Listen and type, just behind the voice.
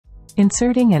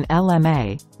Inserting an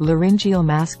LMA, laryngeal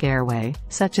mask airway,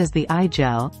 such as the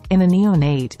iGel, in a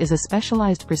neonate is a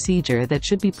specialized procedure that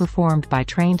should be performed by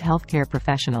trained healthcare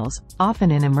professionals,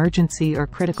 often in emergency or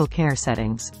critical care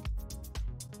settings.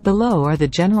 Below are the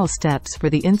general steps for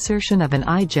the insertion of an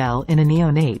iGel in a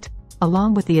neonate,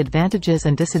 along with the advantages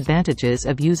and disadvantages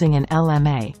of using an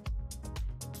LMA.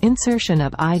 Insertion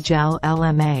of iGel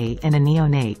LMA in a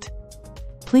neonate.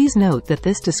 Please note that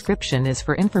this description is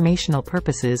for informational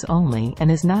purposes only and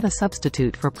is not a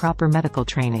substitute for proper medical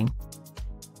training.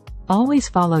 Always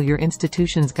follow your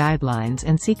institution's guidelines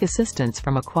and seek assistance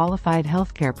from a qualified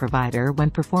healthcare provider when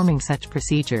performing such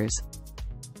procedures.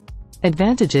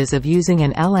 Advantages of using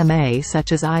an LMA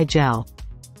such as iGel.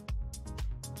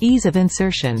 Ease of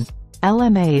insertion.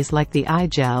 LMAs like the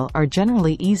iGel are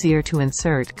generally easier to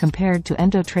insert compared to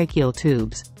endotracheal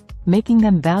tubes, making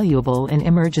them valuable in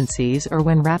emergencies or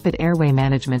when rapid airway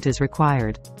management is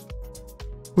required.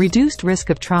 Reduced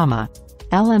risk of trauma.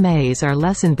 LMAs are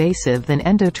less invasive than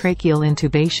endotracheal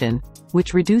intubation,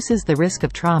 which reduces the risk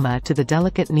of trauma to the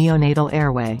delicate neonatal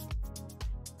airway.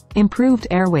 Improved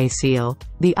airway seal.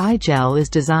 The iGel is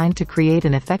designed to create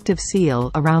an effective seal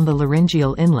around the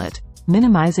laryngeal inlet,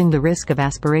 minimizing the risk of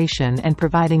aspiration and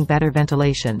providing better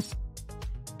ventilation.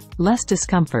 Less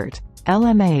discomfort.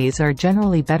 LMAs are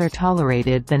generally better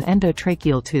tolerated than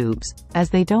endotracheal tubes,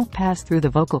 as they don't pass through the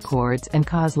vocal cords and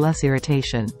cause less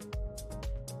irritation.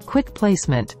 Quick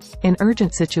placement. In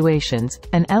urgent situations,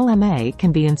 an LMA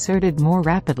can be inserted more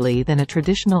rapidly than a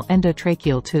traditional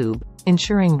endotracheal tube,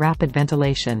 ensuring rapid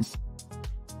ventilation.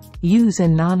 Use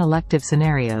in non-elective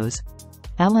scenarios.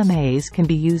 LMAs can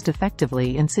be used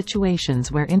effectively in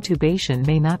situations where intubation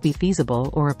may not be feasible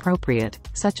or appropriate,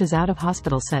 such as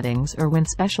out-of-hospital settings or when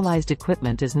specialized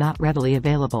equipment is not readily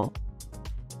available.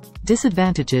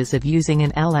 Disadvantages of using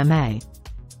an LMA.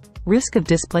 Risk of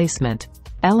displacement.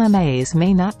 LMAs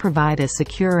may not provide as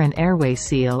secure an airway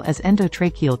seal as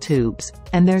endotracheal tubes,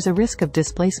 and there's a risk of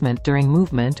displacement during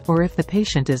movement or if the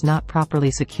patient is not properly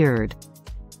secured.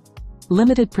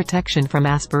 Limited protection from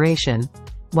aspiration.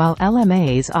 While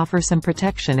LMAs offer some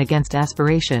protection against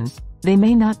aspiration, they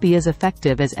may not be as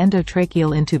effective as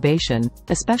endotracheal intubation,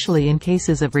 especially in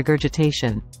cases of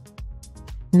regurgitation.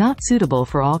 Not suitable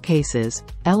for all cases.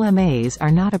 LMAs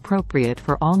are not appropriate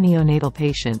for all neonatal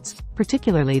patients,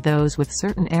 particularly those with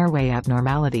certain airway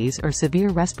abnormalities or severe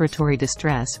respiratory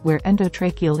distress where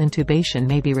endotracheal intubation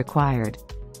may be required.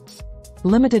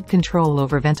 Limited control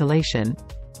over ventilation.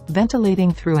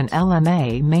 Ventilating through an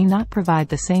LMA may not provide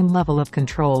the same level of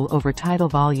control over tidal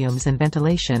volumes and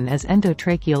ventilation as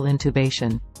endotracheal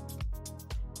intubation.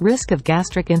 Risk of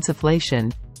gastric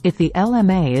insufflation. If the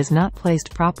LMA is not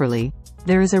placed properly,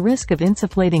 there is a risk of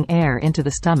insufflating air into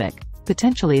the stomach,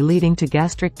 potentially leading to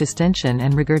gastric distension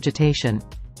and regurgitation.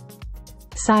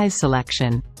 Size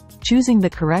selection. Choosing the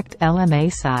correct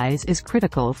LMA size is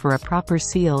critical for a proper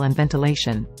seal and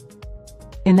ventilation.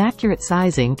 Inaccurate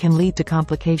sizing can lead to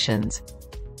complications.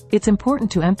 It's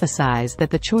important to emphasize that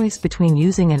the choice between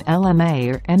using an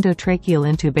LMA or endotracheal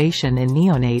intubation in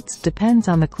neonates depends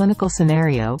on the clinical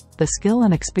scenario, the skill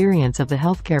and experience of the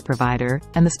healthcare provider,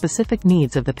 and the specific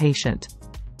needs of the patient.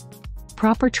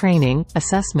 Proper training,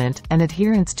 assessment, and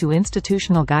adherence to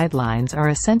institutional guidelines are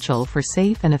essential for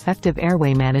safe and effective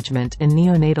airway management in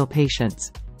neonatal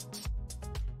patients.